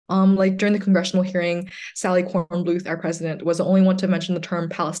Like during the congressional hearing, Sally Kornbluth, our president, was the only one to mention the term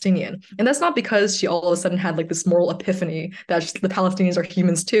Palestinian. And that's not because she all of a sudden had like this moral epiphany that the Palestinians are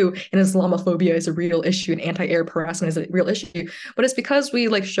humans too, and Islamophobia is a real issue and anti-Arab harassment is a real issue. But it's because we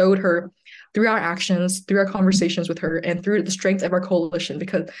like showed her through our actions, through our conversations with her, and through the strength of our coalition,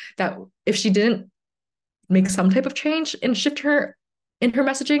 because that if she didn't make some type of change and shift her in her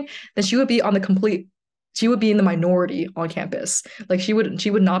messaging, then she would be in the minority on campus. Like she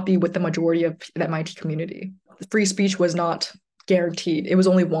would not be with the majority of the MIT community. Free speech was not guaranteed. It was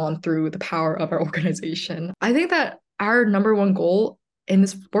only won through the power of our organization. I think that our number one goal in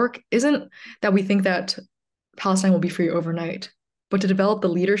this work isn't that we think that Palestine will be free overnight, but to develop the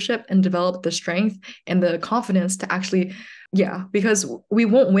leadership and develop the strength and the confidence to actually, yeah, because we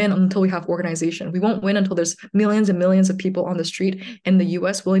won't win until we have organization. We won't win until there's millions and millions of people on the street in the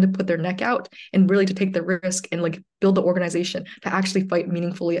US willing to put their neck out and really to take the risk and like build the organization to actually fight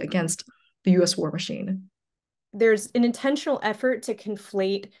meaningfully against the US war machine. There's an intentional effort to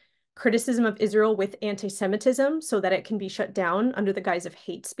conflate criticism of Israel with anti-Semitism so that it can be shut down under the guise of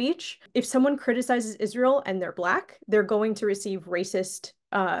hate speech. If someone criticizes Israel and they're Black, they're going to receive racist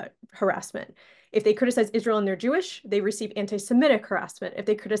harassment. If they criticize Israel and they're Jewish, they receive anti-Semitic harassment. If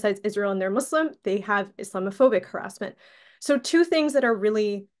they criticize Israel and they're Muslim, they have Islamophobic harassment. So two things that are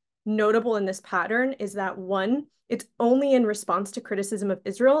really notable in this pattern is that one, it's only in response to criticism of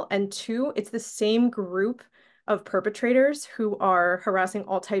Israel, and two, it's the same group of perpetrators who are harassing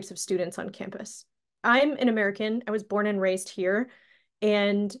all types of students on campus. I'm an American. I was born and raised here,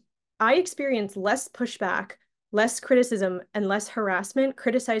 and I experienced less pushback, less criticism, and less harassment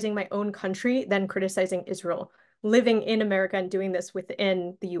criticizing my own country than criticizing Israel, living in America and doing this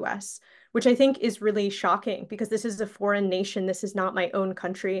within the US, which I think is really shocking because this is a foreign nation. This is not my own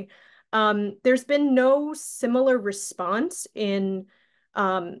country. There's been no similar response in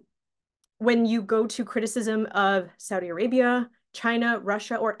when you go to criticism of Saudi Arabia, China,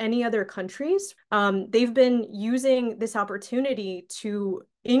 Russia, or any other countries. They've been using this opportunity to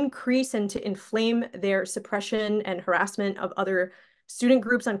increase and to inflame their suppression and harassment of other student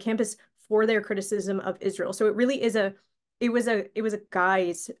groups on campus for their criticism of Israel. So it really is it was a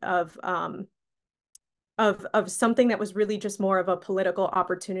guise of something that was really just more of a political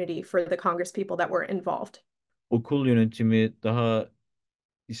opportunity for the Congress people that were involved. Okul yönetimi daha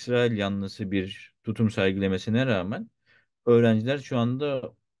İsrail yanlısı bir tutum sergilemesine rağmen öğrenciler şu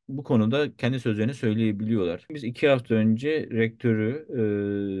anda bu konuda kendi sözlerini söyleyebiliyorlar. Biz 2 hafta önce rektörü,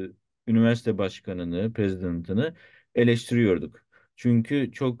 üniversite başkanını, prezidentini eleştiriyorduk.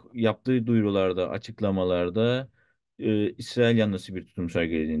 Çünkü çok yaptığı duyurularda, açıklamalarda İsrail yanlısı bir tutum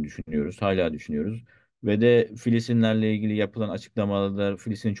sergilediğini düşünüyoruz. Hala düşünüyoruz. Ve de Filistinlerle ilgili yapılan açıklamalarda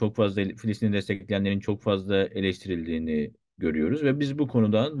Filistin'i destekleyenlerin çok fazla eleştirildiğini görüyoruz. Ve biz bu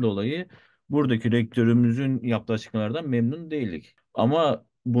konudan dolayı buradaki rektörümüzün yaptığı açıklamalardan memnun değildik. Ama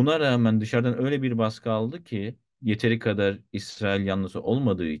buna rağmen dışarıdan öyle bir baskı aldı ki yeteri kadar İsrail yanlısı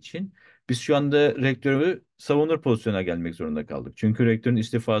olmadığı için biz şu anda rektörü savunur pozisyona gelmek zorunda kaldık. Çünkü rektörün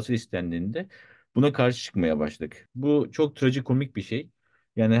istifası istendiğinde buna karşı çıkmaya başladık. Bu çok trajikomik bir şey.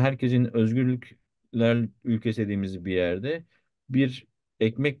 Yani herkesin özgürlükler ülkesi dediğimiz bir yerde bir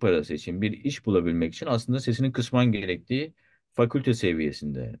ekmek parası için, bir iş bulabilmek için aslında sesini kısman gerektiği fakülte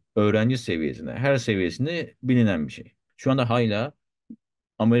seviyesinde, öğrenci seviyesinde, her seviyesinde bilinen bir şey. Şu anda hala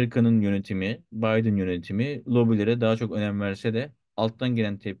Amerika'nın yönetimi, Biden yönetimi lobilere daha çok önem verse de alttan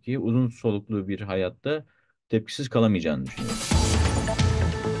gelen tepkiye uzun soluklu bir hayatta tepkisiz kalamayacağını düşünüyorum.